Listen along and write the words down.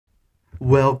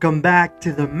Welcome back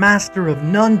to the Master of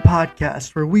None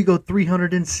podcast, where we go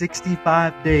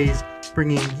 365 days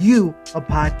bringing you a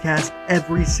podcast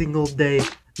every single day.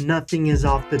 Nothing is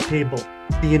off the table.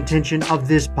 The intention of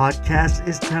this podcast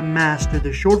is to master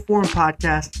the short form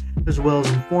podcast as well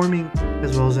as informing,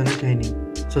 as well as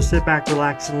entertaining. So sit back,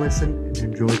 relax, and listen and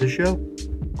enjoy the show.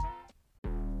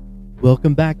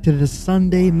 Welcome back to the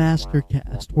Sunday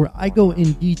Mastercast, where I go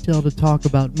in detail to talk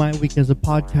about my week as a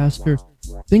podcaster,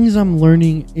 things I'm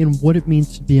learning, and what it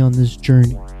means to be on this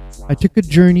journey. I took a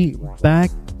journey back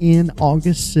in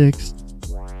August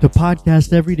 6th to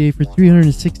podcast every day for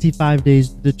 365 days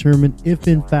to determine if,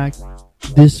 in fact,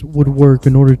 this would work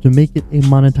in order to make it a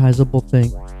monetizable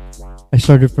thing. I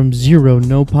started from zero,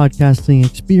 no podcasting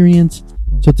experience.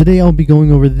 So today I'll be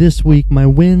going over this week, my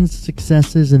wins,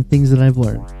 successes, and things that I've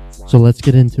learned. So let's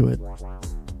get into it.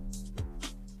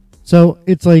 So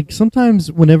it's like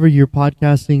sometimes whenever you're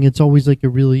podcasting, it's always like a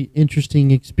really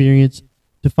interesting experience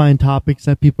to find topics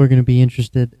that people are going to be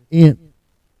interested in.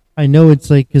 I know it's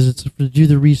like, because it's to do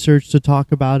the research to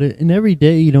talk about it. And every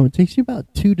day, it takes you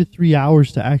about 2 to 3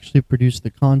 hours to actually produce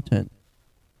the content.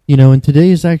 And today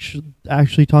is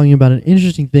actually talking about an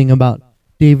interesting thing about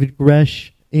David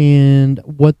Gresh, and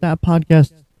what that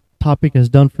podcast topic has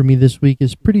done for me this week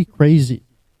is pretty crazy.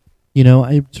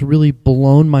 It's really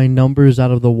blown my numbers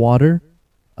out of the water,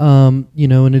 and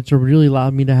it's really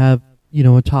allowed me to have,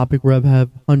 a topic where I've had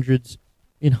hundreds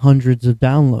and hundreds of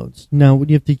downloads. Now, what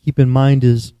you have to keep in mind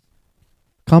is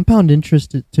compound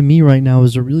interest to me right now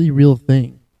is a really real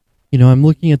thing. I'm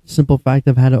looking at the simple fact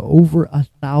I've had over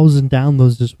 1,000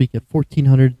 downloads this week at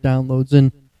 1,400 downloads,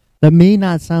 and that may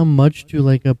not sound much to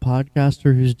like a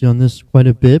podcaster who's done this quite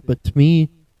a bit, but to me,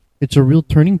 it's a real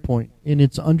turning point, and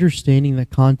it's understanding that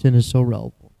content is so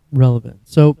relevant.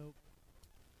 So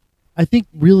I think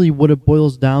really what it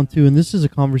boils down to, and this is a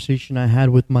conversation I had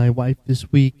with my wife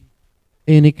this week,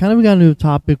 and it kind of got into a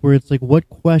topic where it's like, what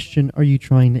question are you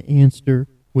trying to answer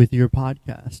with your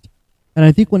podcast? And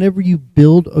I think whenever you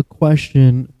build a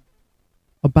question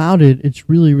about it, it's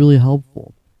really, really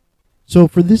helpful. So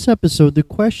for this episode, the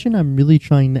question I'm really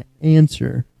trying to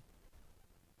answer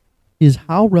is,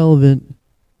 how relevant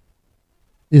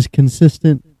is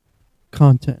consistent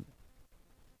content?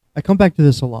 I come back to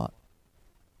this a lot.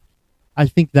 I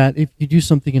think that if you do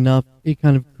something enough, it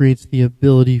kind of creates the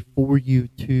ability for you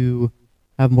to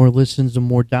have more listens and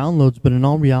more downloads, but in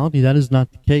all reality, that is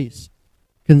not the case.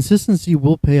 Consistency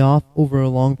will pay off over a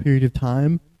long period of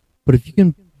time, but if you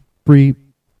can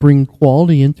bring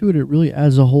quality into it, it really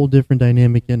adds a whole different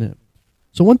dynamic in it.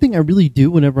 So one thing I really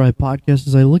do whenever I podcast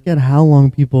is I look at how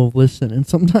long people have listened, and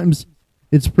sometimes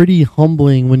it's pretty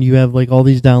humbling when you have like all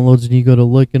these downloads and you go to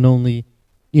look and only,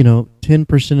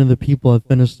 10% of the people have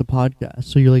finished the podcast.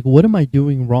 So you're like, what am I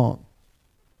doing wrong?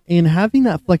 And having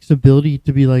that flexibility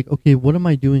to be like, okay, what am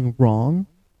I doing wrong,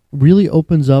 really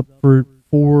opens up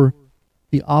for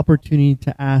the opportunity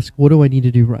to ask, what do I need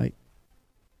to do right?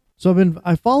 So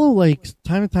I follow like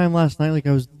time to time last night, like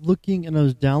I was looking and I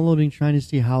was downloading, trying to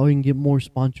see how I can get more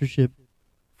sponsorship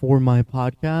for my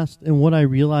podcast. And what I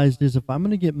realized is if I'm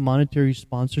going to get monetary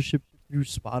sponsorship through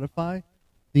Spotify,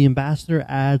 the ambassador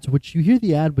ads, which you hear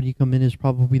the ad when you come in, is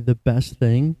probably the best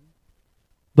thing.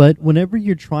 But whenever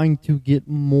you're trying to get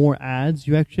more ads,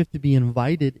 you actually have to be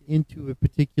invited into a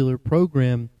particular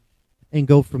program and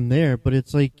go from there. But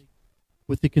it's like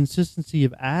with the consistency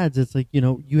of ads, it's like,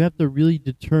 you have to really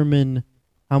determine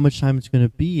how much time it's going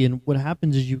to be. And what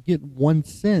happens is you get 1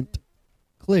 cent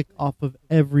click off of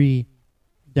every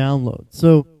download.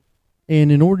 So, and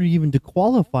in order even to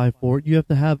qualify for it, you have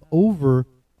to have over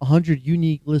 100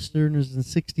 unique listeners in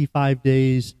 65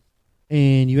 days,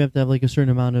 and you have to have like a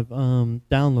certain amount of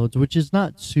downloads, which is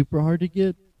not super hard to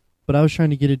get, but I was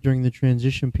trying to get it during the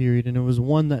transition period, and it was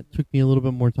one that took me a little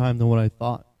bit more time than what I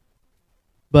thought.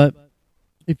 But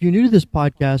if you're new to this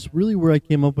podcast, really where I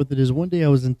came up with it is one day I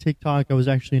was in TikTok. I was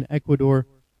actually in Ecuador.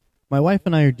 My wife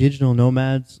and I are digital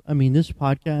nomads. I mean, this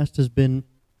podcast has been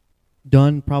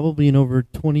done probably in over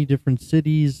 20 different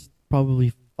cities,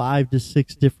 probably 5 to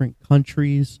 6 different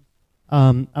countries.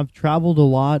 I've traveled a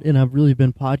lot, and I've really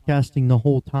been podcasting the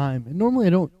whole time. And normally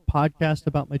I don't podcast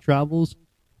about my travels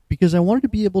because I wanted to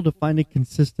be able to find a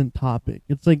consistent topic.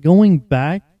 It's like going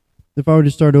back, if I were to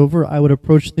start over, I would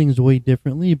approach things way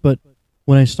differently. But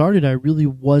when I started, I really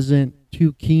wasn't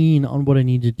too keen on what I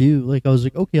need to do. Like I was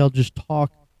like, okay, I'll just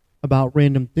talk about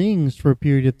random things for a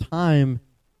period of time.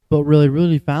 But what I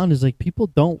really found is like people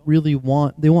don't really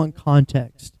they want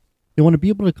context. They want to be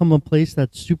able to come to a place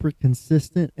that's super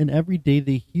consistent, and every day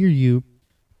they hear you,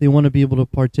 they want to be able to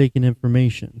partake in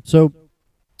information. So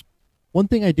one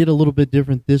thing I did a little bit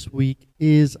different this week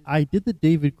is I did the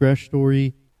David Gresh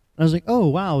story, and I was like, oh,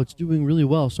 wow, it's doing really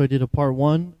well. So I did a part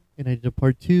 1, and I did a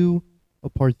part 2, a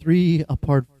part 3, a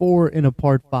part 4, and a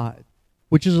part 5,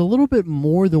 which is a little bit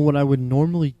more than what I would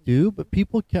normally do, but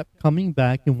people kept coming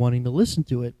back and wanting to listen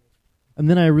to it. And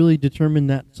then I really determined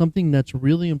that something that's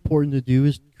really important to do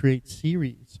is create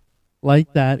series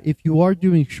like that. If you are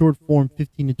doing short form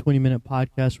 15 to 20 minute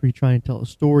podcasts where you try and tell a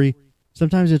story,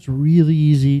 sometimes it's really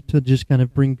easy to just kind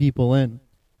of bring people in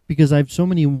because I have so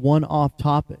many one-off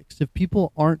topics. If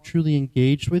people aren't truly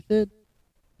engaged with it,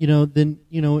 then,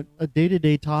 a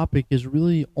day-to-day topic is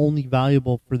really only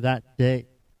valuable for that day.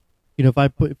 If I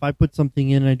put something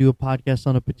in and I do a podcast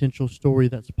on a potential story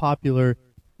that's popular,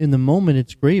 in the moment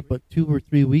it's great, but 2 or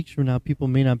 3 weeks from now, people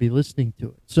may not be listening to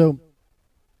it. So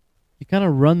you kind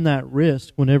of run that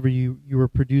risk whenever you are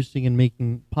producing and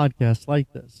making podcasts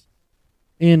like this.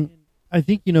 And I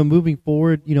think, moving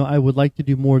forward, I would like to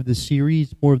do more of the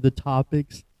series, more of the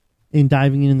topics, and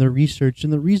diving into the research.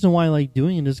 And the reason why I like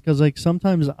doing it is because,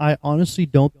 sometimes I honestly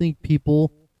don't think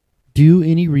people do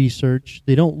any research.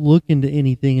 They don't look into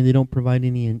anything, and they don't provide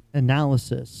any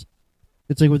analysis.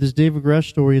 It's like with this David Gresh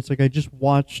story, it's like I just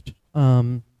watched,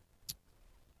 Joe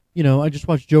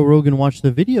Rogan watch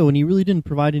the video, and he really didn't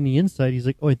provide any insight. He's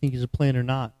like, oh, I think he's a plan or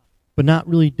not, but not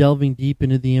really delving deep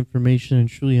into the information and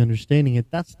truly understanding it.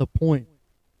 That's the point.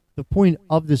 The point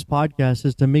of this podcast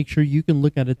is to make sure you can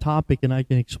look at a topic and I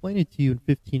can explain it to you in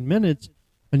 15 minutes,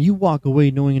 and you walk away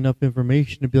knowing enough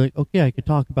information to be like, okay, I could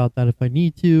talk about that if I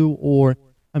need to, or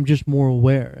I'm just more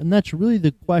aware. And that's really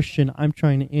the question I'm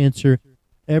trying to answer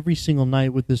every single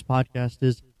night with this podcast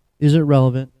is it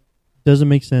relevant? Does it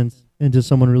make sense? And does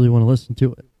someone really want to listen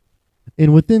to it?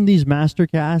 And within these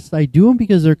Mastercasts, I do them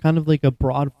because they're kind of like a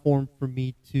broad form for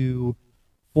me to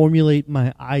formulate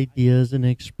my ideas and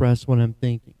express what I'm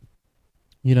thinking,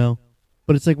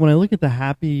 But it's like when I look at the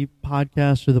Happy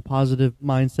podcast or the Positive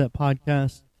Mindset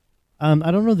podcast,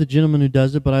 I don't know the gentleman who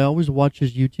does it, but I always watch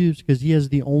his YouTubes because he has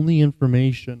the only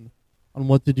information on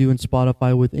what to do in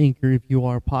Spotify with Anchor if you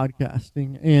are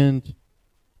podcasting. And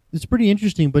it's pretty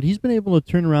interesting, but he's been able to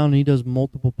turn around and he does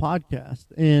multiple podcasts.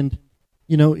 And,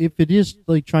 if it is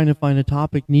like trying to find a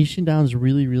topic, niching down is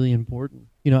really, really important.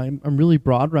 I'm really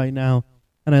broad right now,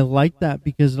 and I like that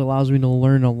because it allows me to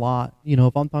learn a lot.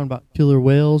 If I'm talking about killer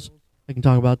whales, I can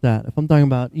talk about that. If I'm talking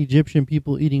about Egyptian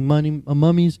people eating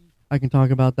mummies, I can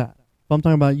talk about that. If I'm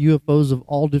talking about UFOs of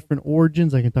all different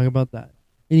origins, I can talk about that.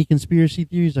 Any conspiracy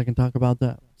theories, I can talk about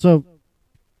that. So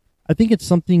I think it's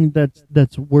something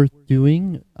that's worth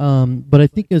doing. But I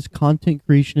think as content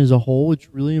creation as a whole, it's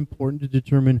really important to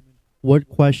determine what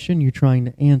question you're trying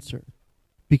to answer.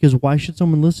 Because why should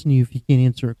someone listen to you if you can't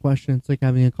answer a question? It's like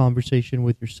having a conversation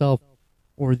with yourself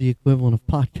or the equivalent of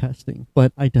podcasting.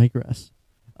 But I digress.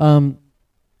 So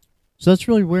that's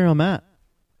really where I'm at.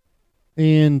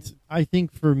 And I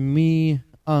think for me,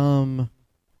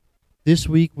 this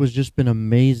week was just been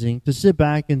amazing to sit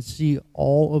back and see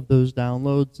all of those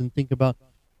downloads and think about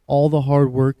all the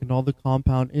hard work and all the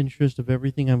compound interest of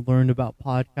everything I've learned about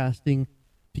podcasting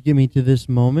to get me to this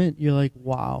moment. You're like,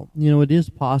 wow, it is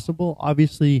possible.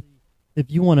 Obviously,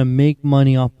 if you want to make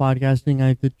money off podcasting, I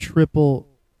have to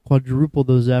quadruple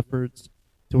those efforts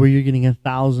to where you're getting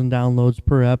 1,000 downloads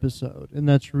per episode. And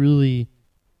that's really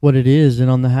what it is.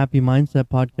 And on the Happy Mindset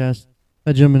podcast,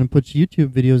 that gentleman puts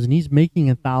YouTube videos, and he's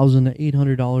making $1,000 to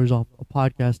 $800 off a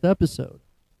podcast episode,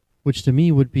 which to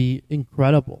me would be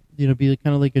incredible. Be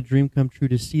kind of like a dream come true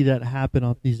to see that happen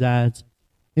off these ads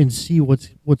and see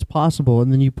what's possible.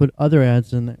 And then you put other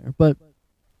ads in there. But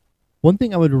one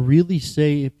thing I would really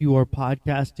say, if you are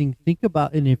podcasting, think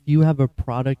about, and if you have a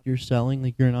product you're selling,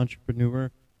 like you're an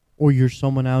entrepreneur or you're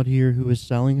someone out here who is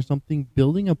selling something,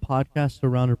 building a podcast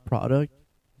around a product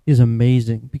is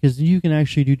amazing because you can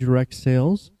actually do direct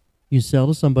sales. You sell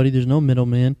to somebody, there's no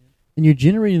middleman, and you're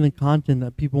generating the content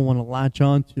that people want to latch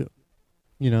onto,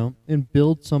 and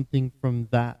build something from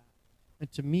that.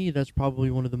 And to me, that's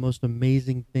probably one of the most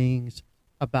amazing things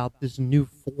about this new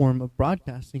form of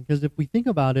broadcasting. Because if we think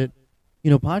about it,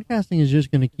 podcasting is just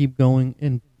going to keep going,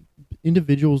 and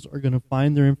individuals are going to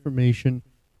find their information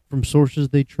from sources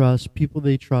they trust, people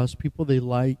they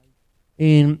like.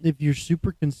 And if you're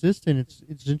super consistent,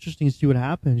 it's interesting to see what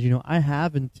happens. I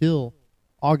have until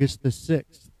August the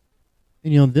 6th.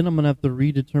 And, then I'm going to have to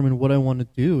redetermine what I want to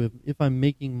do. If I'm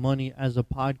making money as a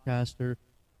podcaster,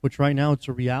 which right now it's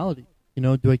a reality.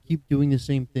 Do I keep doing the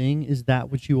same thing? Is that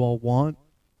what you all want?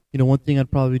 One thing I'd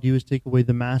probably do is take away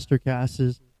the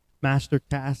Mastercast,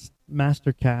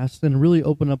 and really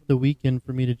open up the weekend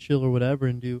for me to chill or whatever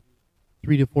and do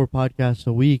 3 to 4 podcasts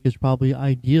a week is probably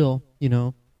ideal,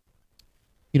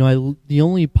 the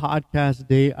only podcast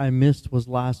day I missed was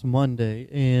last Monday,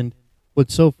 and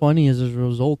what's so funny is as a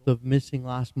result of missing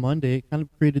last Monday, it kind of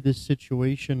created this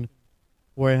situation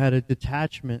where I had a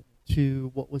detachment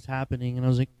to what was happening, and I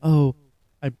was like, oh,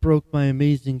 I broke my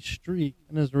amazing streak,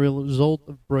 and as a result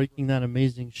of breaking that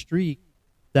amazing streak,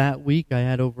 that week I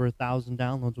had over 1,000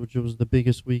 downloads, which was the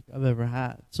biggest week I've ever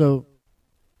had. So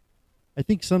I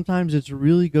think sometimes it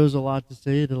really goes a lot to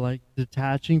say to like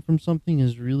detaching from something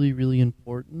is really, really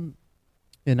important,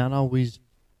 and not always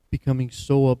becoming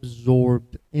so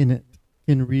absorbed in it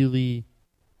can really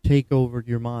take over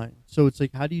your mind. So it's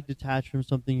like, how do you detach from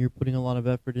something you're putting a lot of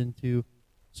effort into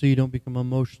so you don't become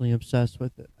emotionally obsessed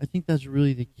with it? I think that's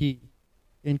really the key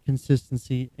in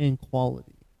consistency and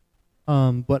quality.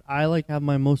 But I like have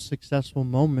my most successful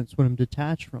moments when I'm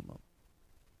detached from them.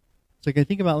 It's like I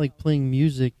think about like playing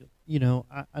music. I don't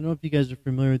know if you guys are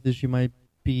familiar with this. You might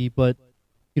be, but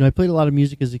I played a lot of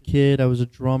music as a kid. I was a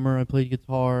drummer. I played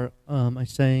guitar. I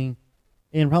sang,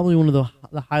 and probably one of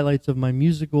the highlights of my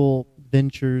musical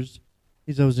ventures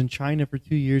is I was in China for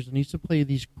 2 years and I used to play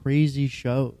these crazy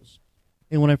shows.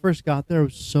 And when I first got there, I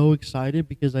was so excited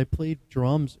because I played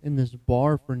drums in this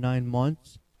bar for 9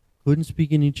 months. Couldn't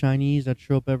speak any Chinese. I'd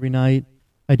show up every night.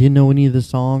 I didn't know any of the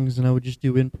songs, and I would just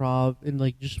do improv and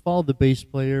like just follow the bass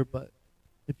player. But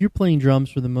if you're playing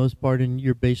drums for the most part and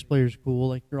your bass player's cool,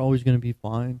 like you're always going to be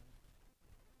fine.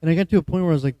 And I got to a point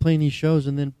where I was like playing these shows,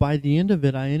 and then by the end of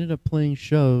it, I ended up playing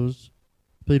shows.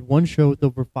 Played one show with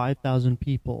over 5,000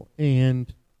 people,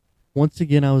 and once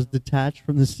again, I was detached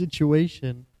from the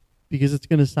situation because it's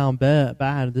going to sound bad.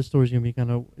 This story's going to be kind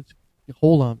of.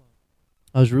 Hold on,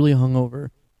 I was really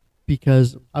hungover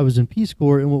because I was in Peace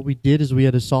Corps, and what we did is we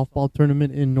had a softball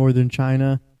tournament in northern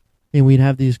China, and we'd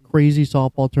have these crazy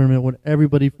softball tournament when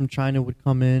everybody from China would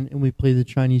come in, and we'd play the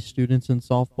Chinese students in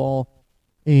softball,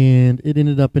 and it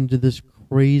ended up into this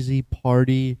crazy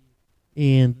party,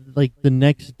 and like the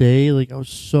next day, like I was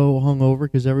so hungover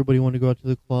because everybody wanted to go out to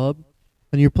the club,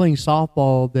 and you're playing softball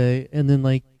all day, and then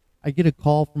like I get a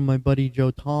call from my buddy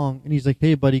Joe Tong, and he's like,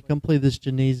 hey buddy, come play this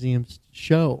gymnasium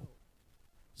show.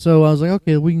 So I was like,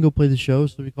 okay, we can go play the show.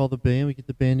 So we call the band, we get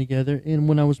the band together. And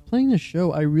when I was playing the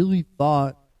show, I really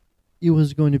thought it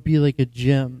was going to be like a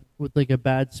gym with like a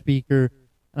bad speaker.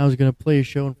 And I was going to play a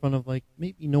show in front of like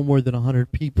maybe no more than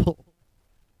 100 people.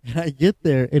 And I get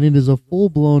there, and it is a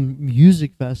full-blown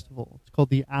music festival. It's called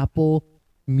the Apple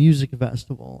Music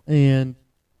Festival. And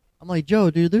I'm like, Joe,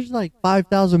 dude, there's like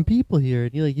 5,000 people here.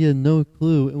 And he had no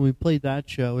clue. And we played that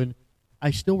show. And I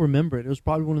still remember it. It was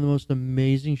probably one of the most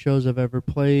amazing shows I've ever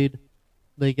played.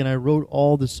 Like, and I wrote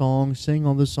all the songs, sang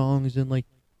all the songs, and like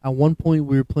at one point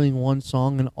we were playing one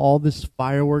song and all this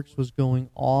fireworks was going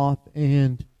off,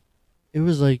 and it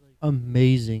was like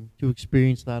amazing to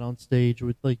experience that on stage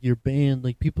with like your band,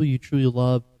 like people you truly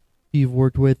love, who you've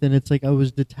worked with, and it's like I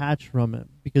was detached from it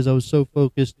because I was so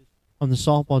focused on the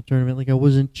softball tournament, like I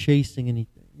wasn't chasing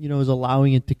anything. I was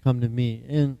allowing it to come to me,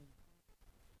 and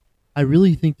I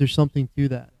really think there's something to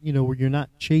that, where you're not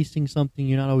chasing something,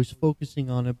 you're not always focusing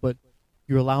on it, but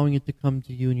you're allowing it to come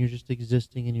to you, and you're just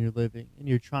existing and you're living, and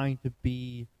you're trying to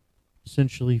be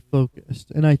essentially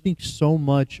focused. And I think so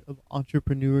much of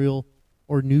entrepreneurial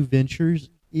or new ventures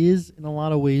is, in a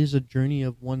lot of ways, a journey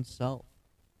of oneself,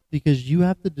 because you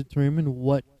have to determine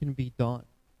what can be done,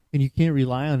 and you can't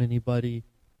rely on anybody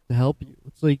to help you.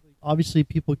 It's like, obviously,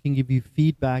 people can give you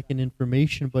feedback and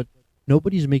information, but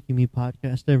nobody's making me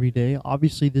podcast every day.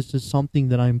 Obviously, this is something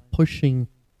that I'm pushing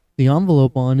the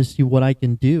envelope on to see what I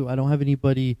can do. I don't have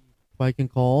anybody who I can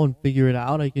call and figure it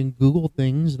out. I can Google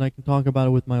things, and I can talk about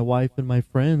it with my wife and my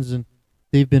friends, and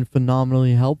they've been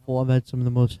phenomenally helpful. I've had some of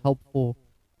the most helpful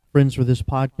friends for this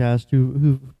podcast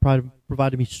who've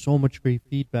provided me so much great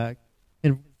feedback.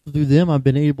 And through them, I've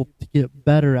been able to get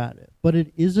better at it. But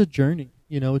it is a journey.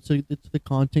 It's the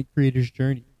content creator's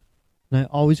journey. And I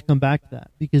always come back to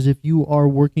that, because if you are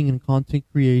working in content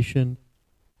creation,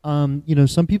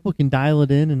 some people can dial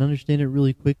it in and understand it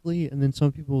really quickly, and then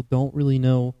some people don't really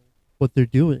know what they're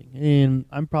doing. And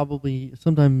I'm probably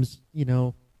sometimes, I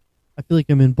feel like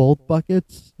I'm in both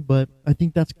buckets, but I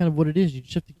think that's kind of what it is. You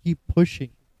just have to keep pushing,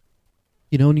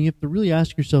 and you have to really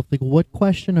ask yourself, like, what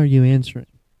question are you answering?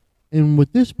 And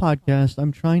with this podcast,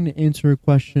 I'm trying to answer a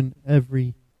question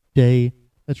every day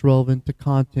that's relevant to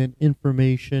content,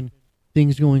 information,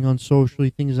 things going on socially,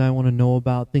 things I want to know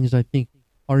about, things I think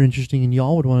are interesting and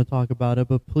y'all would want to talk about it.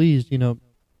 But please,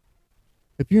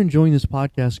 if you're enjoying this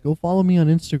podcast, go follow me on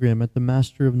Instagram at the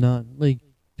Master of None. Like,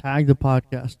 tag the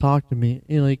podcast, talk to me,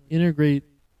 and like integrate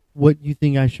what you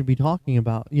think I should be talking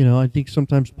about. I think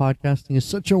sometimes podcasting is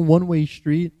such a one-way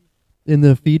street, And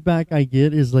the feedback I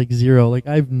get is like zero. Like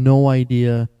I have no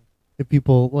idea if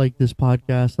people like this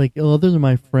podcast. Like other than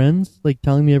my friends, like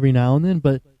telling me every now and then,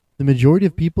 but the majority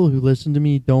of people who listen to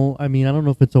me don't. I mean, I don't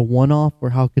know if it's a one-off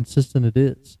or how consistent it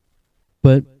is.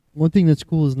 But one thing that's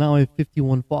cool is now I have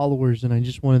 51 followers, and I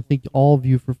just want to thank all of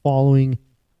you for following.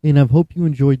 And I hope you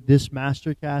enjoyed this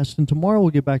Mastercast. And tomorrow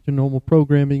we'll get back to normal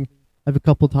programming. I have a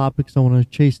couple topics I want to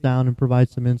chase down and provide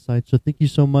some insights. So thank you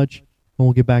so much, and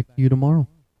we'll get back to you tomorrow.